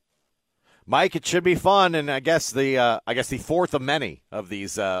 Mike, it should be fun, and I guess the fourth of many of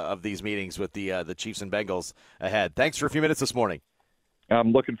these meetings with the Chiefs and Bengals ahead. Thanks for a few minutes this morning.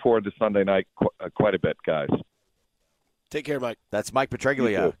 I'm looking forward to Sunday night quite a bit, guys. Take care, Mike. That's Mike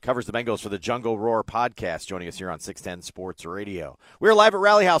Petraglia, covers the Bengals for the Jungle Roar podcast, joining us here on 610 Sports Radio. We're live at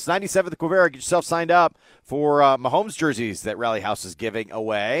Rally House, 97th Quivira. Get yourself signed up for Mahomes jerseys that Rally House is giving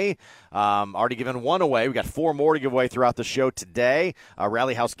away. Already given one away. We got 4 more to give away throughout the show today.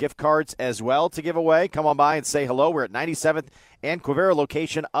 Rally House gift cards as well to give away. Come on by and say hello. We're at 97th and Quivira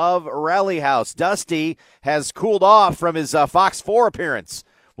location of Rally House. Dusty has cooled off from his Fox 4 appearance.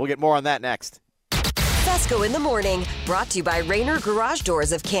 We'll get more on that next. Fesco in the Morning, brought to you by Rainer Garage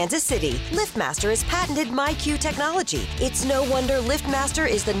Doors of Kansas City. LiftMaster has patented MyQ technology. It's no wonder LiftMaster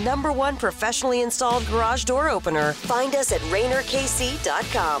is the #1 professionally installed garage door opener. Find us at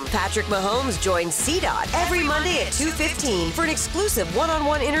RainerKC.com. Patrick Mahomes joins CDOT every Monday at 2:15 for an exclusive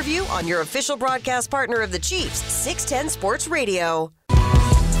one-on-one interview on your official broadcast partner of the Chiefs, 610 Sports Radio.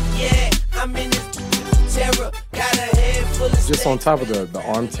 Yeah, I'm in this terror, got a head full of just on top of the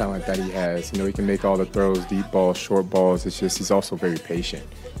arm talent that he has, he can make all the throws, deep balls, short balls. It's just he's also very patient.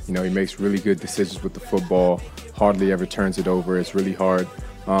 He makes really good decisions with the football, hardly ever turns it over. It's really hard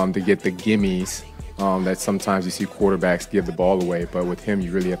to get the gimmies that sometimes you see quarterbacks give the ball away, but with him,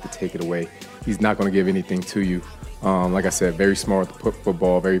 you really have to take it away. He's not going to give anything to you. Like I said, very smart with the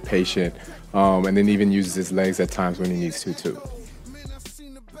football, very patient, and then even uses his legs at times when he needs to, too.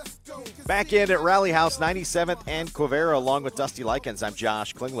 Back in at Rally House, 97th and Quivira, along with Dusty Likens. I'm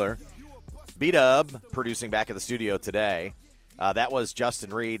Josh Klingler. B-Dub producing back at the studio today. That was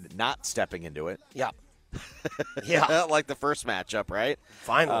Justin Reed not stepping into it. Yeah. Yeah. Like the first matchup, right?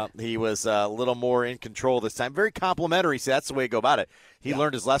 Finally. He was a little more in control this time. Very complimentary. See, that's the way to go about it. He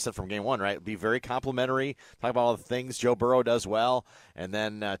learned his lesson from game 1, right? Be very complimentary, talk about all the things Joe Burrow does well, and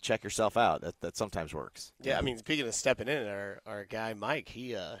then check yourself out. That sometimes works. Yeah, I mean, speaking of stepping in, our guy Mike,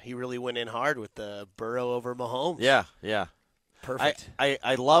 he really went in hard with the Burrow over Mahomes. Yeah. Perfect.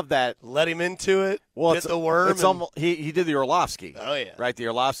 I love that. Let him into it. Well, hit the worm. It's almost, he did the Orlovsky. Oh, yeah. Right,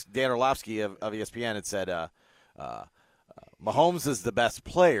 Dan Orlovsky of ESPN had said Mahomes is the best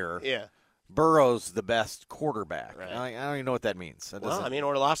player. Yeah. Burrow's the best quarterback. Right. I don't even know what that means. Well, I mean,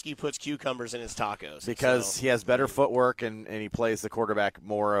 Orlovsky puts cucumbers in his tacos. Because he has better footwork and he plays the quarterback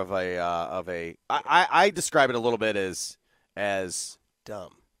more of a I describe it a little bit as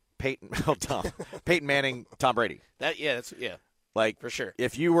dumb. Peyton Manning, Tom Brady. That's like for sure.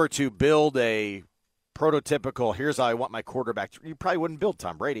 If you were to build a prototypical, here's how I want my quarterback, you probably wouldn't build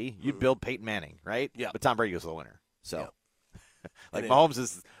Tom Brady. You'd build Peyton Manning, right? Yeah. But Tom Brady was the winner. So, like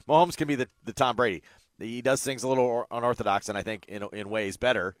Mahomes can be the Tom Brady. He does things a little unorthodox, and I think in ways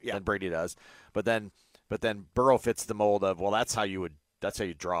better than Brady does. But then Burrow fits the mold of, well, that's how you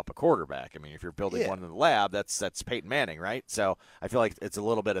draw up a quarterback. I mean, if you're building one in the lab, that's Peyton Manning, right? So I feel like it's a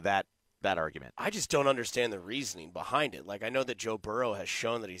little bit of that argument. I just don't understand the reasoning behind it. Like, I know that Joe Burrow has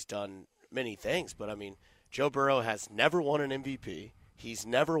shown that he's done many things, but I mean, Joe Burrow has never won an MVP. He's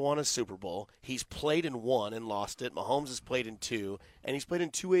never won a Super Bowl. He's played in 1 and lost it. Mahomes has played in 2, and he's played in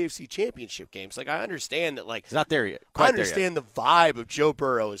 2 AFC Championship games. Like, I understand that. Like, he's not there yet. I understand the vibe of Joe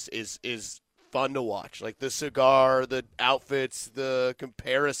Burrow is fun to watch. Like the cigar, the outfits, the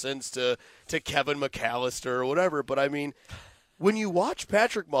comparisons to Kevin McAllister or whatever. But I mean, when you watch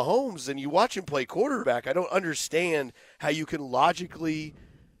Patrick Mahomes and you watch him play quarterback, I don't understand how you can logically,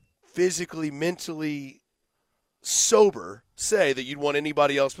 physically, mentally, sober say that you'd want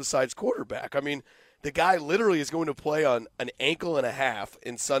anybody else besides quarterback. I mean, the guy literally is going to play on an ankle and a half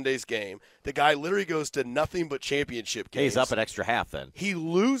in Sunday's game. The guy literally goes to nothing but championship games. He's up an extra half then. He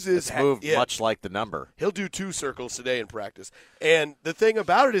loses. It's moved much like the number. He'll do 2 circles today in practice. And the thing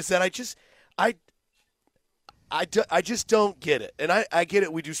about it is that I just don't get it. And I get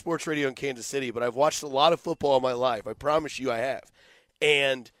it. We do sports radio in Kansas City, but I've watched a lot of football in my life. I promise you I have.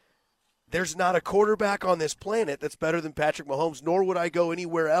 And there's not a quarterback on this planet that's better than Patrick Mahomes, nor would I go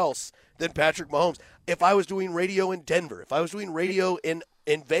anywhere else than Patrick Mahomes. If I was doing radio in Denver, if I was doing radio in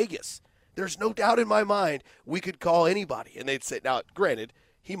Vegas, there's no doubt in my mind we could call anybody. And they'd say, now, granted,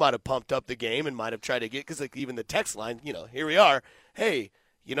 he might have pumped up the game and might have tried to get, because like even the text line, here we are. Hey,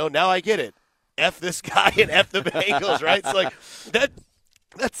 now I get it. F this guy and F the Bengals, right? It's like that.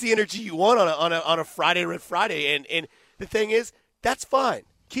 That's the energy you want on a Friday Red Friday. And the thing is, that's fine.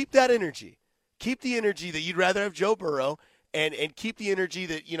 Keep that energy. Keep the energy that you'd rather have Joe Burrow, and keep the energy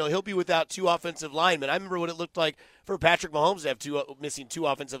that, he'll be without 2 offensive linemen. I remember what it looked like for Patrick Mahomes to have missing 2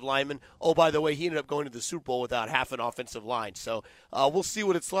 offensive linemen. Oh, by the way, he ended up going to the Super Bowl without half an offensive line. So we'll see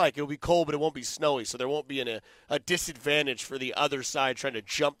what it's like. It'll be cold, but it won't be snowy, so there won't be a disadvantage for the other side trying to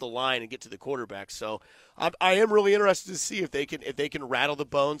jump the line and get to the quarterback. So I am really interested to see if they can rattle the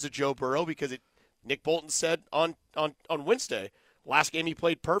bones of Joe Burrow, because Nick Bolton said on Wednesday, last game he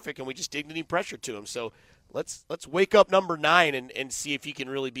played perfect, and we just didn't get any pressure to him. So let's wake up number 9 and see if he can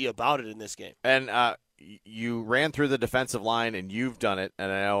really be about it in this game. And you ran through the defensive line, and you've done it,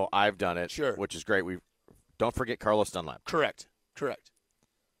 and I know I've done it, sure, which is great. Don't forget Carlos Dunlap. Correct. You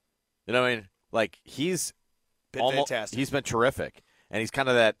know what I mean? Like, he's been fantastic. He's been terrific, and he's kind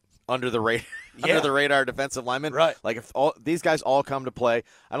of that under the radar defensive lineman. Right. Like, if these guys all come to play,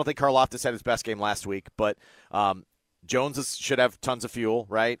 I don't think Karlaftis had his best game last week, but Jones should have tons of fuel,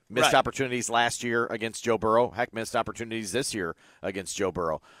 right? Missed opportunities last year against Joe Burrow. Heck, missed opportunities this year against Joe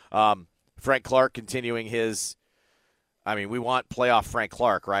Burrow. Frank Clark continuing his – we want playoff Frank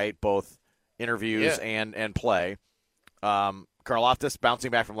Clark, right? Both interviews and play. Karlaftis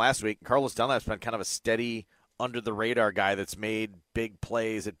bouncing back from last week. Carlos Dunlap's been kind of a steady, under-the-radar guy that's made big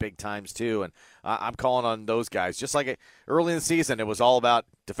plays at big times too, and I'm calling on those guys. Just like early in the season, it was all about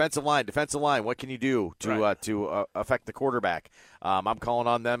defensive line. What can you do to affect the quarterback? I'm calling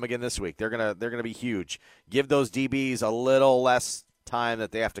on them again this week. They're gonna be huge. Give those DBs a little less time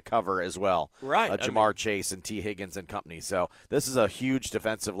that they have to cover as well. Right. Jamar Chase and T. Higgins and company. So this is a huge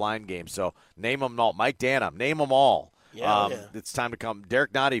defensive line game. So name them all. Mike Danham, name them all. It's time to come.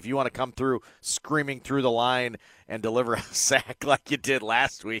 Derek Nottie, if you want to come through screaming through the line and deliver a sack like you did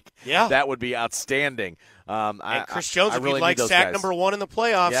last week, that would be outstanding. And Chris Jones, if really you'd like sack guys. number 1 in the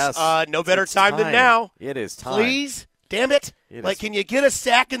playoffs, yes, no better time than now. It is time. Please, damn it. Can you get a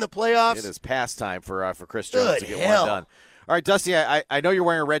sack in the playoffs? It is past time for Chris Jones to get hell. one done. All right, Dusty, I know you're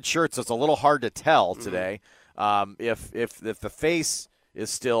wearing a red shirt, so it's a little hard to tell today. If the face is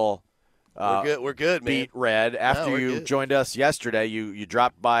still we're good, man. Beat red. After you joined us yesterday, you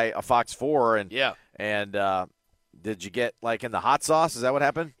dropped by a Fox 4 and did you get like in the hot sauce? Is that what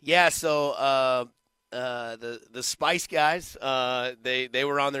happened? Yeah. So the Spice guys, they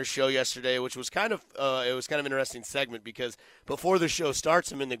were on their show yesterday, which was kind of an interesting segment, because before the show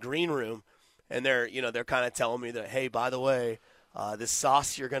starts, I'm in the green room, and they're kind of telling me that, hey, by the way, this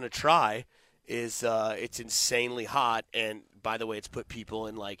sauce you're gonna try is it's insanely hot, and by the way, it's put people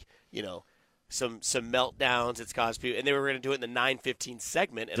in some meltdowns. It's caused people, and they were going to do it in the 9:15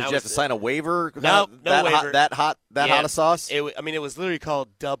 segment. And Did you have to sign a waiver? No waiver. Hot a sauce? It was literally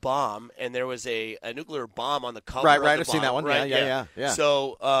called Da Bomb, and there was a nuclear bomb on the cover. Right. Of the I've seen that one. Right? Yeah.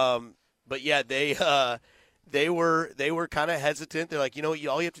 So, but yeah, they were kind of hesitant. They're like, all you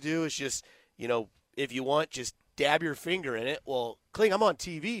have to do is just, if you want, just dab your finger in it. Well, Kling, I'm on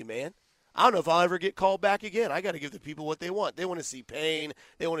TV, man. I don't know if I'll ever get called back again. I got to give the people what they want. They want to see pain.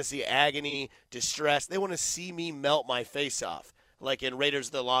 They want to see agony, distress. They want to see me melt my face off, like in Raiders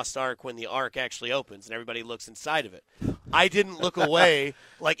of the Lost Ark when the Ark actually opens and everybody looks inside of it. I didn't look away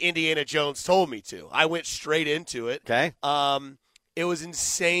like Indiana Jones told me to. I went straight into it. Okay. It was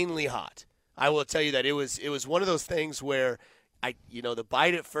insanely hot. I will tell you that it was one of those things where the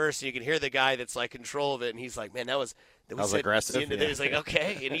bite at first, and you can hear the guy that's like control of it, and he's like, man, that was aggressive. He's like,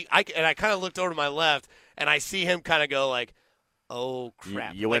 okay, and I kind of looked over to my left, and I see him kind of go like, oh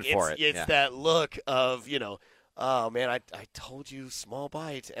crap, you went for it. It's that look of oh man, I told you, small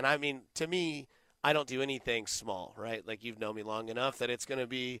bite, and I mean, to me, I don't do anything small, right? Like, you've known me long enough that it's going to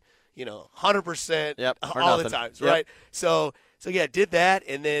be 100% all the times, right? So yeah, did that,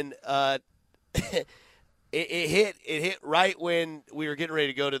 and then It hit right when we were getting ready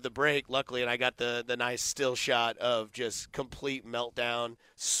to go to the break, luckily, and I got the nice still shot of just complete meltdown,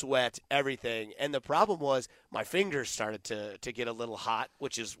 sweat, everything. And the problem was my fingers started to get a little hot,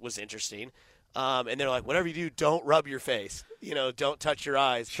 which was interesting. And they're like, whatever you do, don't rub your face. Don't touch your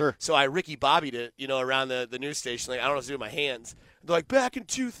eyes. Sure. So I Ricky Bobbied it, around the news station. Like, I don't know what to do with my hands. They're like, back in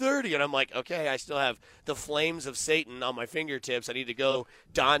 2:30. And I'm like, okay, I still have the flames of Satan on my fingertips. I need to go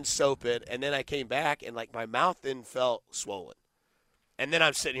Dawn soap it. And then I came back, and, like, my mouth then felt swollen. And then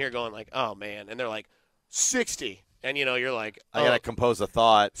I'm sitting here going, like, oh, man. And they're like, 60. And, you're like, I got to compose a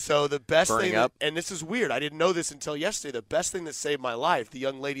thought. So the best thing, and this is weird. I didn't know this until yesterday. The best thing that saved my life, the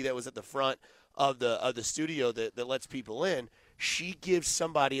young lady that was at the front of the studio that lets people in, she gives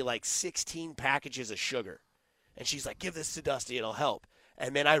somebody like 16 packages of sugar. And she's like, give this to Dusty, it'll help.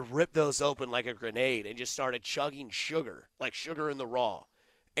 And then I ripped those open like a grenade and just started chugging sugar, like sugar in the raw.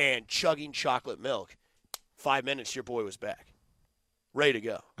 and chugging chocolate milk. 5 minutes, your boy was back. Ready to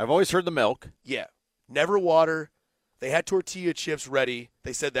go. I've always heard the milk. Yeah. Never water. They had tortilla chips ready.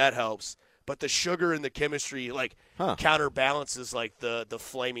 They said that helps. But the sugar and the chemistry, counterbalances, the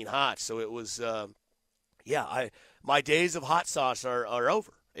flaming hot. So it was, my days of hot sauce are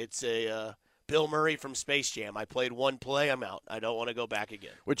over. It's a Bill Murray from Space Jam. I played one play. I'm out. I don't want to go back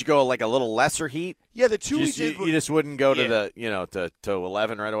again. Would you go like a little lesser heat? Yeah, the two we did. You just wouldn't go to the to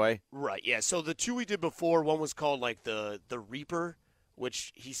 11 right away. Right. Yeah. So the two we did before, one was called like the Reaper,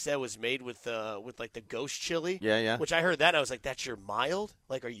 which he said was made with the ghost chili. Yeah. Which I heard that and I was like, that's your mild?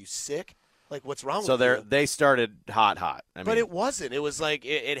 Like, are you sick? Like, what's wrong with you? So they started hot. But it wasn't. It was like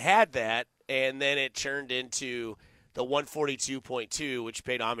it had that, and then it turned into the 142.2, which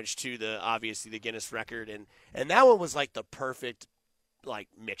paid homage to the Guinness record, and that one was like the perfect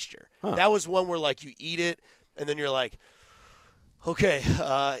mixture. Huh. That was one where you eat it, and then you're like, okay,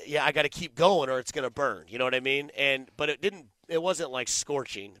 I got to keep going or it's gonna burn. You know what I mean? But it wasn't like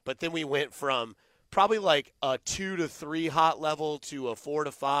scorching. But then we went from probably like a 2 to 3 hot level to a 4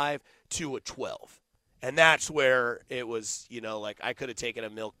 to 5 to a 12. And that's where it was, I could have taken a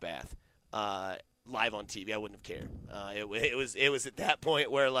milk bath live on TV. I wouldn't have cared. It was at that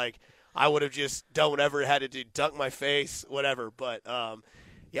point where, I would have just done whatever I had to do, dunk my face, whatever. But,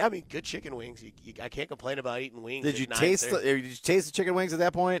 good chicken wings. I can't complain about eating wings. Did you taste the chicken wings at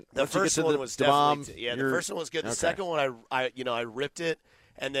that point? The first one was definitely the first one was good. The second one, I ripped it,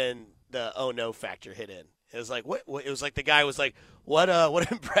 and then the oh no factor hit in. It was like what? It was like the guy was like, "What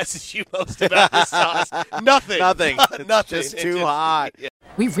impresses you most about this sauce?" Nothing. Nothing. Nothing. Just too hot. Yeah.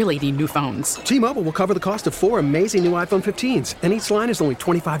 We really need new phones. T-Mobile will cover the cost of 4 amazing new iPhone 15s, and each line is only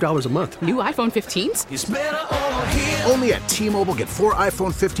 $25 a month. New iPhone 15s? It's better over here. Only at T-Mobile, get 4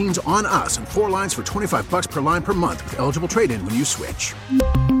 iPhone 15s on us and 4 lines for $25 per line per month with eligible trade-in when you switch.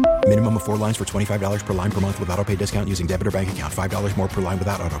 Minimum of 4 lines for $25 per line per month with autopay discount using debit or bank account. $5 more per line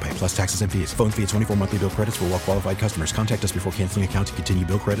without autopay, plus taxes and fees. Phone fee at 24 monthly bill credits for well-qualified customers. Contact us before canceling account to continue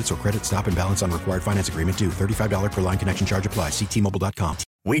bill credits or credit stop and balance on required finance agreement due. $35 per line connection charge applies. See T-Mobile.com.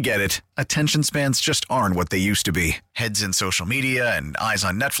 We get it. Attention spans just aren't what they used to be. Heads in social media and eyes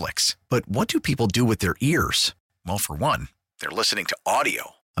on Netflix. But what do people do with their ears? Well, for one, they're listening to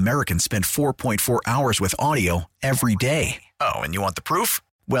audio. Americans spend 4.4 hours with audio every day. Oh, and you want the proof?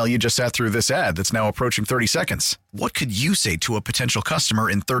 Well, you just sat through this ad that's now approaching 30 seconds. What could you say to a potential customer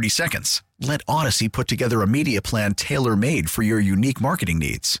in 30 seconds? Let Odyssey put together a media plan tailor-made for your unique marketing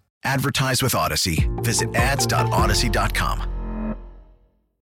needs. Advertise with Odyssey. Visit ads.odyssey.com.